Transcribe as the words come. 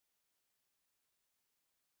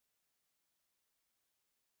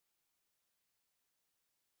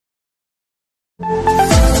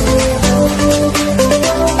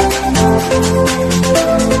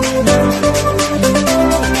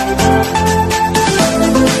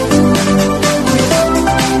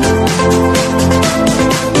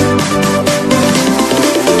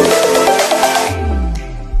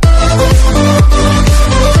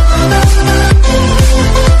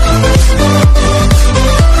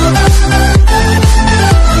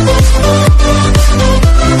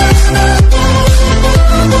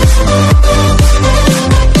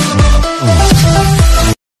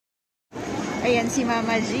Ayan si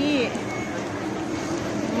Mama Ghii.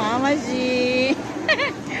 Mama Ghii.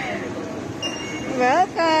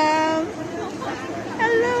 Welcome.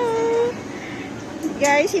 Hello.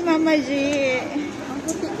 Guys, si Mama Ghii. Ang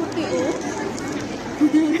puti-puti oh.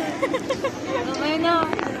 Okay na.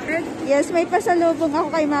 Yes, may pasalubong ako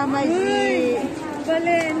kay Mama Ghii.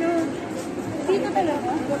 Bale, no. Dito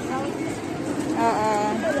talaga? Oo.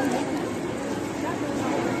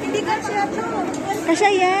 Hindi ka siya to.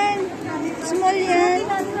 Kasya yan. Small yan.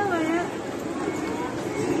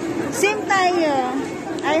 Same tayo.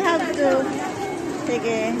 I have to.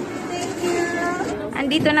 Sige. Thank you.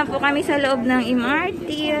 Andito na po kami sa loob ng MRT.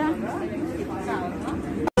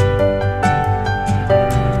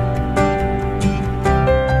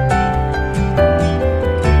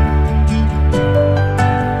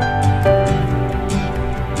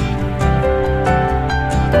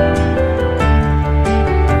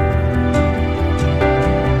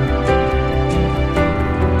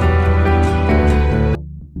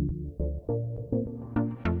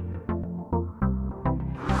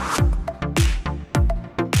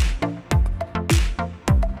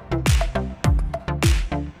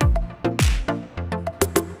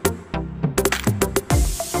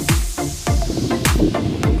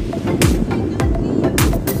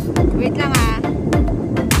 Wait lang ah.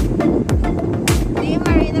 Ito yung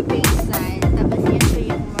Marina Bay side. Tapos yan po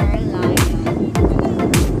yung Merlion.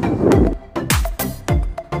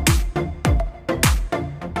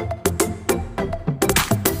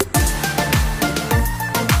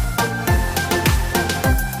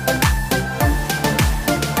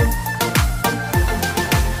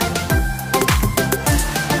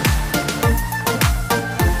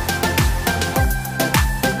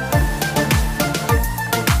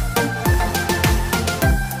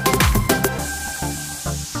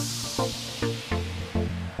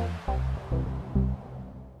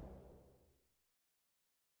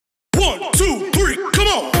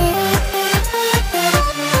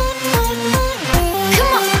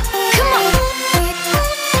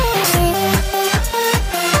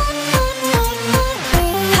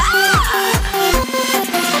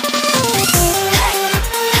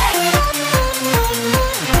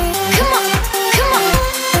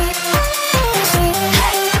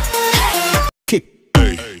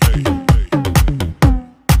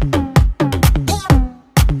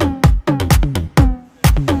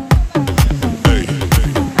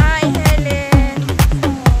 Hi Helen.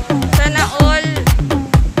 Sana all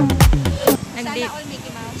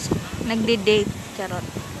nagdi-date. Charot.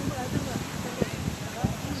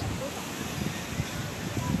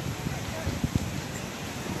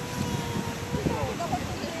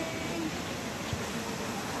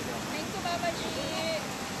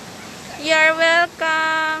 You're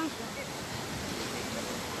welcome.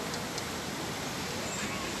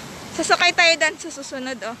 Sasakay tayo dan sa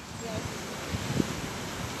susunod, oh.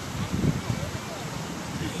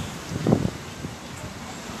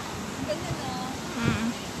 Ganyan oh.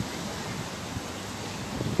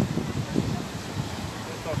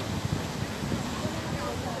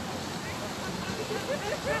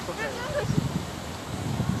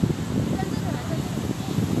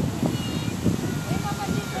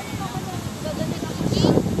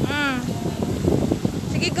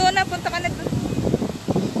 Sige, go na. Punta ka na doon.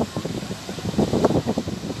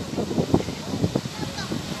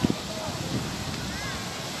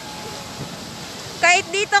 Kahit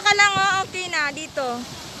dito ka lang, oh, okay na. Dito.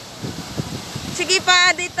 Sige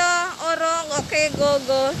pa, dito. Orong. Okay, go,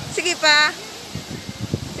 go. Sige pa.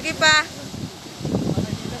 Sige pa.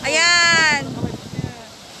 Ayan.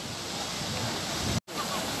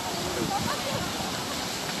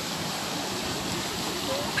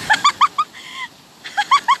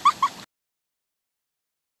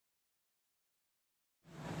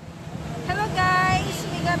 Hello guys.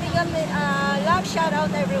 Love shout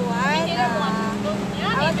out everyone.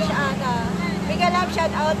 Mega love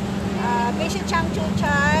shout out Bishop Chang Chu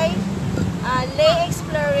Chai, Lay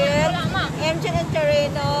Explorer, MJ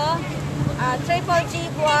Terreno, Triple G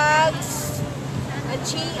Vlogs,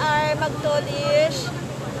 GR Magdolish,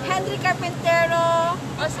 Henry Carpintero,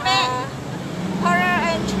 Horror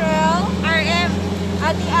Central, RM,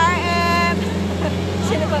 Ate RM,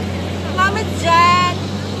 sino ba? Mama Jan,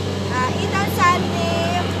 Ethan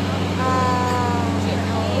Sandy,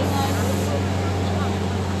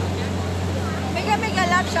 mega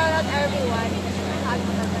love, shout out everyone.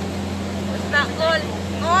 Basta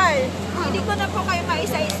all. Hindi ko na po kayo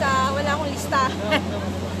maisa-isa, wala akong lista.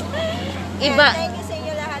 Iba. Thank you sa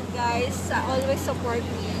inyo lahat guys, always support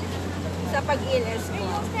me sa pag-ilis ko.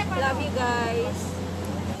 Love you guys.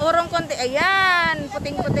 Urong konti, ayan,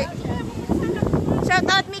 puting-puti. Shout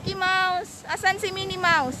out Mickey Mouse. Asan si Minnie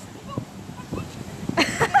Mouse?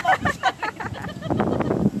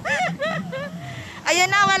 Ayun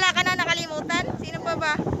na, wala ka na nakalimutan. Sino pa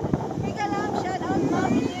ba? Mega love, shout out Mama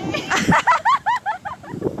Ghii.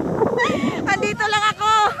 Andito lang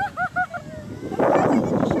ako.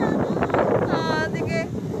 Sige.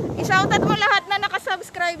 I-shoutout mo lahat na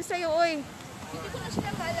nakasubscribe sa'yo, oy. Hindi ko na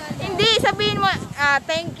sila maalala. Hindi, sabihin mo,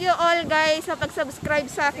 thank you all guys sa pag-subscribe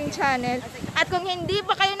sa aking channel. At kung hindi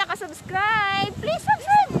pa kayo nakasubscribe, please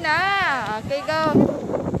subscribe na. Okay, go.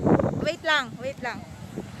 Wait lang.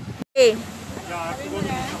 Okay.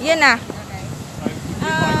 Yan na.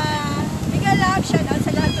 Mega love, shout out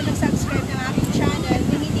sa lahat na nag-subscribe ng aking channel.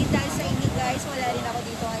 Kung hindi dahil sa inyo guys, wala rin ako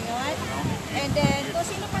dito ngayon. And then, kung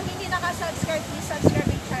sino pang hindi nakasubscribe, please subscribe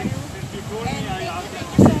yung channel. And thank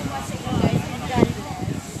you so much sa inyo guys. And God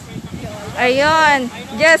bless. Ayun.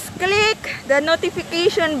 Just click the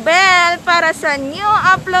notification bell para sa new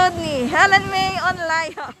upload ni Helen May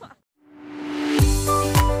Onlayao.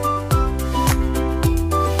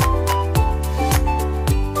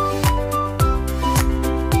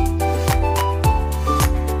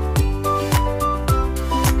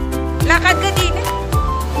 Lakad ka din eh.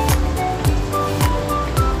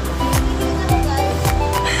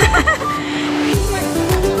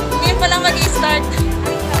 Ngayon pa lang mag-i-start.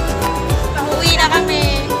 Pauwi na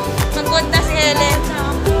kami. Magpunta si Helen.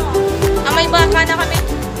 May baka na kami.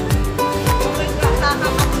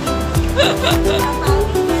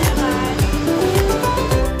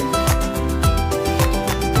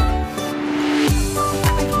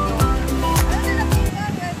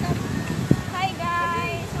 Hi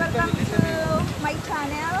guys! Welcome to my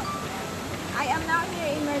channel. I am now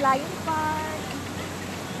here in Merlion Park.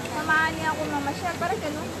 Samahan niya ako mamasyal. Parang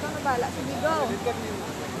ganun. Ikaw na bala. Sige, go!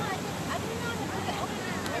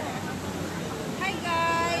 Hi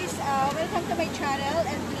guys! Welcome to my channel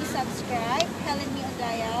and please subscribe. Helen me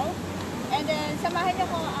Onlayao. And then, samahan niyo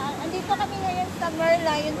ko. Andito kami ngayon sa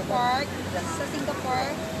Merlion Park sa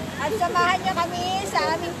Singapore. At samahan niyo kami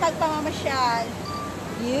sa aming pagpamamasyal.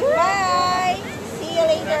 Bye! See you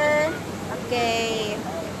later! Okay.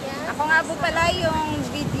 Ako nga po pala yung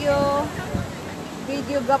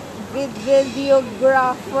videographer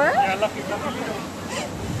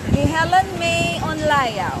ni Helen May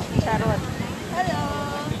Onlayao. Charot. Hello!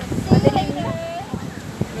 See you later!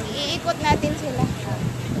 Iikot natin sila.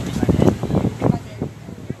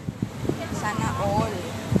 Sana all.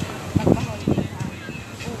 Magpa-holiday na.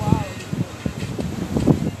 Oh, wow.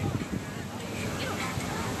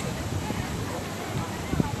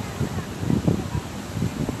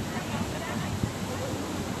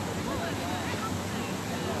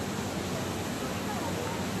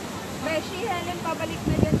 Beshi, Helen, pabalik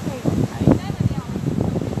na dyan sa'yo.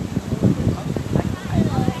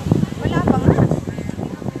 Wala pa nga.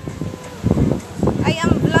 I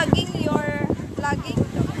am vlogging your vlogging.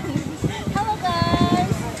 Hello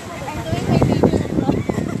guys! I'm doing my video vlog.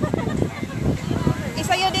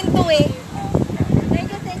 Isayo din to eh. Thank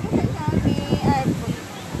you for coming.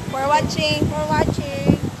 For watching.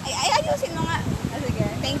 Ay, ayusin mo nga. Sige.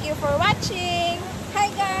 Thank you for watching.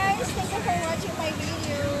 Hi guys! Thank you for watching my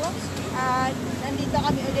video. Nandito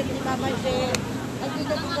kami ulit ni Mama Ghii.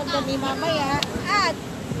 Nandito kami mamaya. At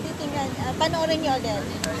titingnan, panoorin niyo ulit.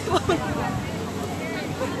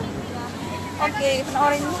 Okay,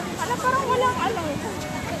 panoorin mo. Parang walang ano.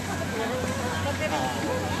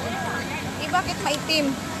 Bakit may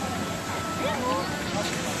team?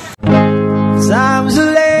 Times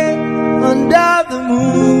are late under the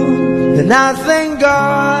moon, and I thank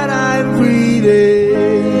God I'm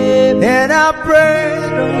breathing. And I pray,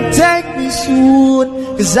 don't take me soon,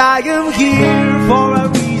 'cause I am here for a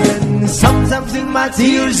reason. Sometimes in my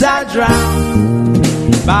tears I drown,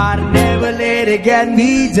 but I never let it get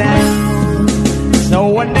me down. So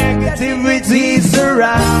when negativity's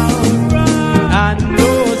around, I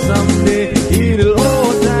know someday it'll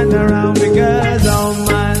all turn around, because all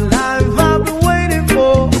my life I've been waiting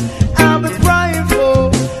for, I've been crying for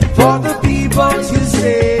the people to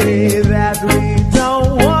say that we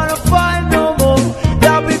don't wanna fight no more,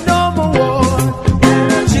 there'll be no more war, and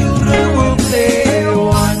our children will play.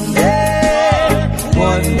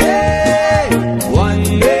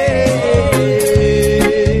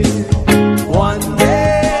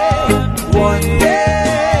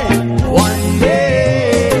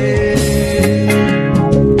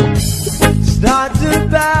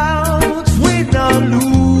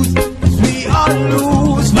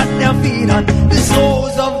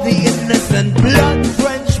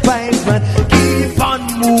 French pavement. Keep on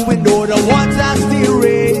moving, though the ones are still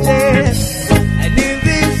raging. And in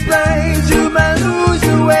this place you may lose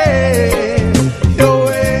the way. Your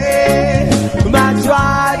way might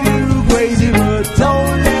drive you crazy, but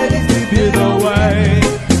don't let it slip you away.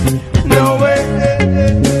 No way.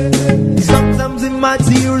 Sometimes in my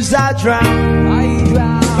tears I drown,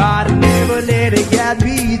 but I never let it get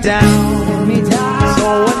me down.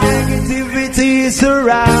 So when negativity is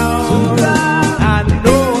around,